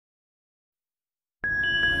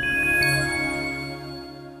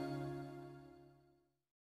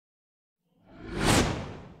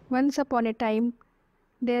Once upon a time,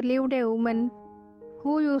 there lived a woman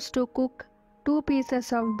who used to cook 2 pieces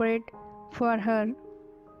of bread for her.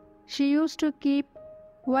 She used to keep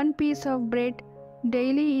 1 piece of bread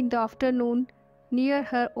daily in the afternoon near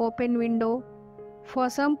her open window for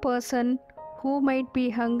some person who might be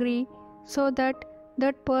hungry, so that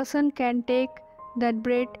that person can take that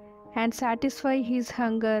bread and satisfy his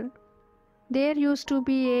hunger. There used to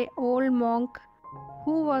be an old monk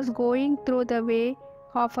who was going through the way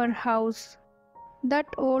of her house.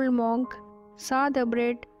 That old monk saw the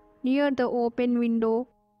bread near the open window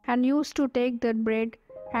and used to take that bread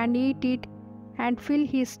and eat it and fill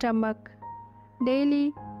his stomach.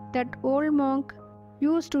 Daily, that old monk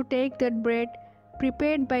used to take that bread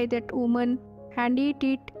prepared by that woman and eat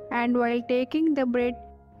it, and while taking the bread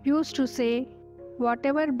used to say,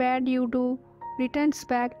 "Whatever bad you do returns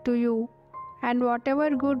back to you, and whatever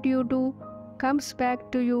good you do comes back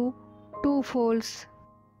to you twofolds."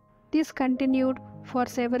 This continued for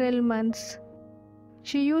several months.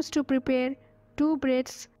 She used to prepare 2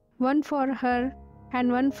 breads, one for her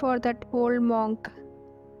and one for that old monk.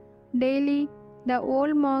 Daily, the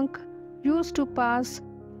old monk used to pass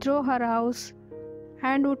through her house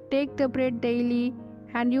and would take the bread daily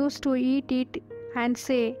and used to eat it and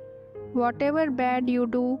say, "Whatever bad you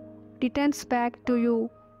do returns back to you,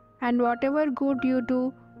 and whatever good you do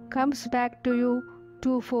comes back to you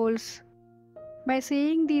twofolds." By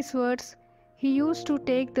saying these words, he used to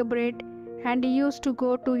take the bread and he used to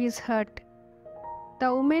go to his hut. The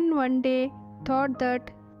woman one day thought that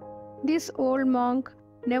this old monk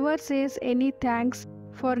never says any thanks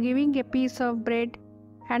for giving a piece of bread,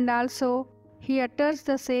 and also he utters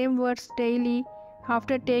the same words daily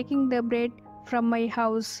after taking the bread from my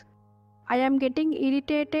house. I am getting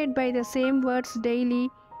irritated by the same words daily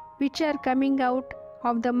which are coming out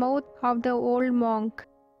of the mouth of the old monk.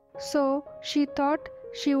 So she thought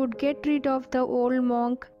she would get rid of the old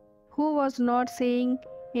monk who was not saying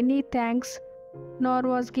any thanks nor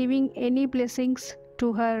was giving any blessings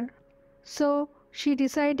to her. So she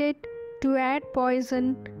decided to add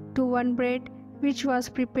poison to one bread which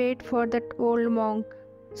was prepared for that old monk.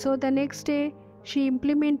 So the next day she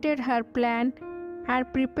implemented her plan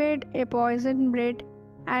and prepared a poisoned bread,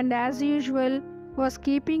 and as usual was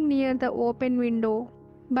keeping near the open window.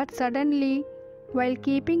 But suddenly, while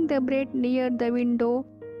keeping the bread near the window,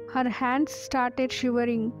 her hands started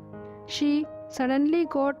shivering. She suddenly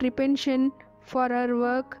got repentance for her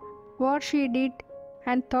work, what she did,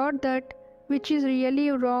 and thought that which is really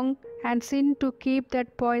wrong and sin to keep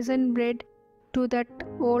that poisoned bread to that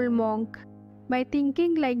old monk. By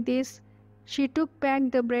thinking like this, she took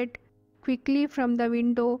back the bread quickly from the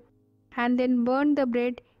window and then burned the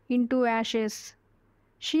bread into ashes.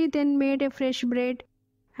 She then made a fresh bread,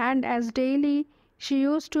 and as daily she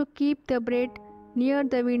used to keep the bread near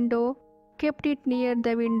the window, kept it near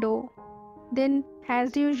the window. Then,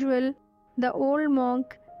 as usual, the old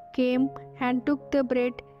monk came and took the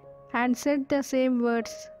bread and said the same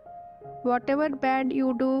words, "Whatever bad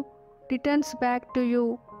you do returns back to you,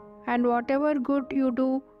 and whatever good you do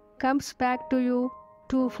comes back to you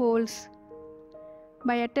twofolds."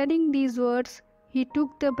 By uttering these words, he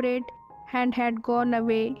took the bread and had gone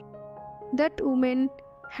away. That woman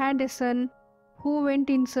had a son who went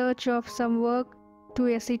in search of some work to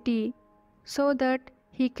a city so that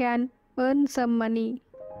he can earn some money.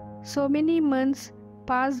 So many months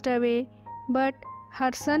passed away, but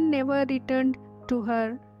her son never returned to her.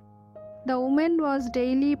 The woman was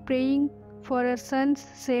daily praying for her son's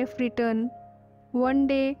safe return. One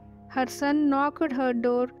day, her son knocked her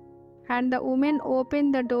door, and the woman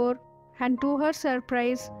opened the door, and to her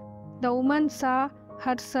surprise, the woman saw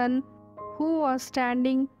her son who was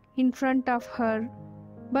standing in front of her.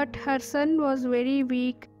 But her son was very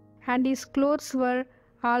weak, and his clothes were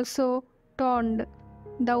also torn.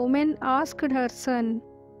 The woman asked her son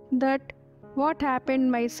that, "What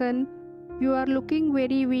happened, my son? You are looking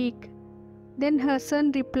very weak." Then her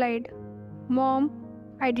son replied, "Mom,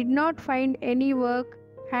 I did not find any work,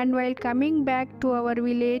 and while coming back to our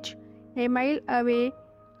village, a mile away,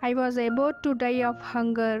 I was about to die of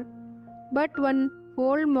hunger. But one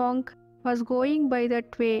old monk was going by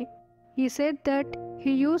that way. He said that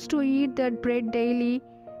he used to eat that bread daily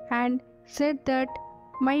and said that,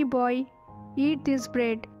 'My boy, eat this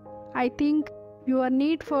bread. I think your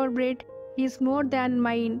need for bread is more than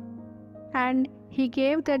mine.' And he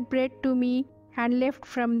gave that bread to me and left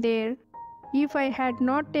from there. If I had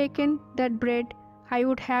not taken that bread, I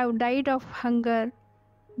would have died of hunger."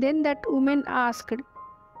 Then that woman asked,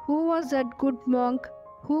 "Who was that good monk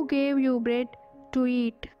who gave you bread to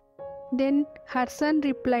eat?" Then her son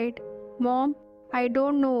replied, "Mom, I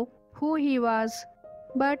don't know who he was,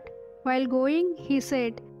 But while going, he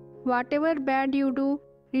said, "Whatever bad you do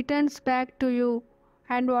returns back to you,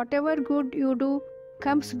 and whatever good you do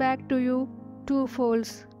comes back to you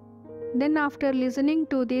twofold." Then, after listening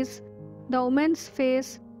to this, the woman's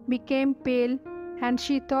face became pale, and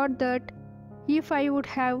she thought that if I would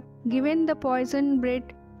have given the poisoned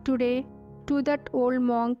bread today to that old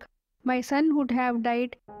monk, my son would have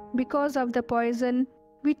died because of the poison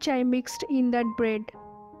which I mixed in that bread.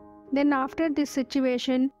 Then, after this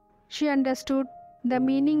situation, she understood the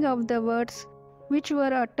meaning of the words which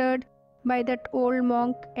were uttered by that old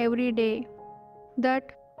monk every day,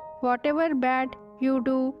 that whatever bad you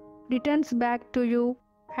do returns back to you,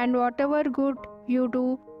 and whatever good you do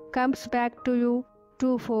comes back to you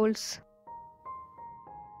twofold.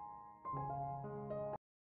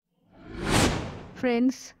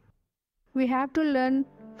 Friends, we have to learn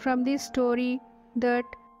from this story that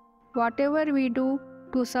whatever we do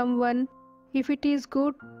to someone, if it is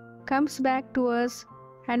good, comes back to us,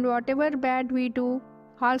 and whatever bad we do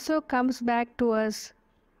also comes back to us.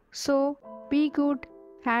 So, be good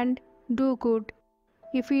and do good.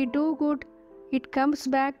 If we do good, it comes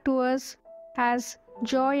back to us as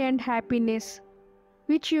joy and happiness,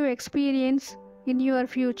 which you experience in your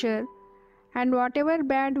future. And whatever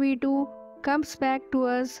bad we do comes back to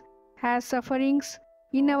us as sufferings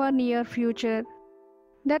in our near future.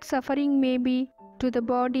 That suffering may be to the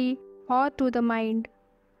body or to the mind.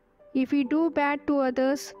 If we do bad to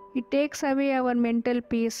others, it takes away our mental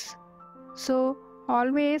peace. So,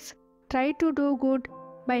 always try to do good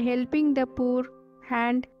by helping the poor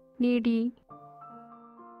and needy.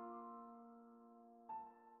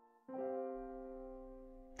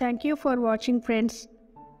 Thank you for watching, friends.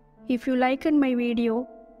 If you liked my video,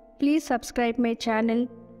 please subscribe my channel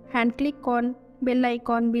and click on bell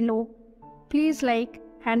icon below. Please like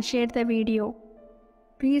and share the video.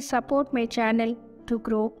 Please support my channel to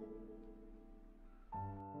grow.